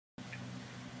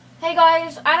Hey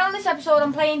guys, and on this episode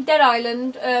I'm playing Dead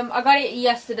Island. I got it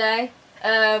yesterday.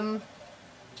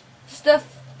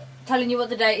 Stuff telling you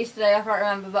what the date is today, I can't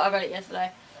remember, but I got it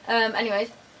yesterday.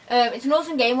 It's an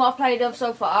awesome game, what I've played of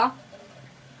so far.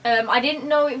 I didn't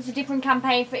know it was a different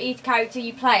campaign for each character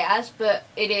you play as, but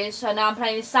it is. So now I'm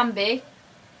playing as Sambi.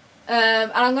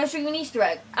 And I'm going to show you an Easter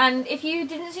egg. And if you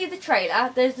didn't see the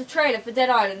trailer, there's the trailer for Dead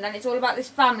Island, and it's all about this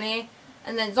family,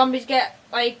 and then zombies get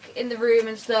like in the room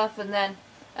and stuff, and then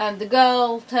the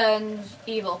girl turns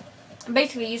evil. And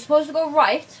basically you're supposed to go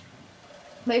right,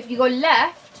 but if you go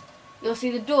left, you'll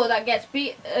see the door that gets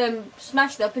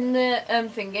smashed up in the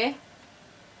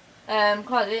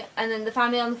closet, and then the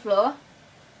family on the floor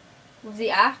with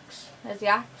the axe. There's the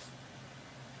axe.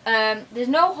 There's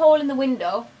no hole in the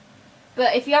window,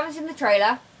 but if you haven't seen the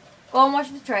trailer, go and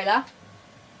watch the trailer.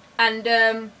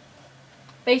 And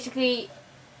basically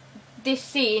this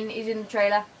scene is in the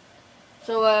trailer.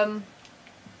 So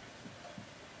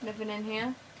nothing in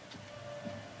here.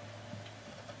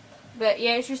 But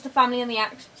yeah, it's just the family and the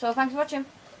axe. So thanks for watching.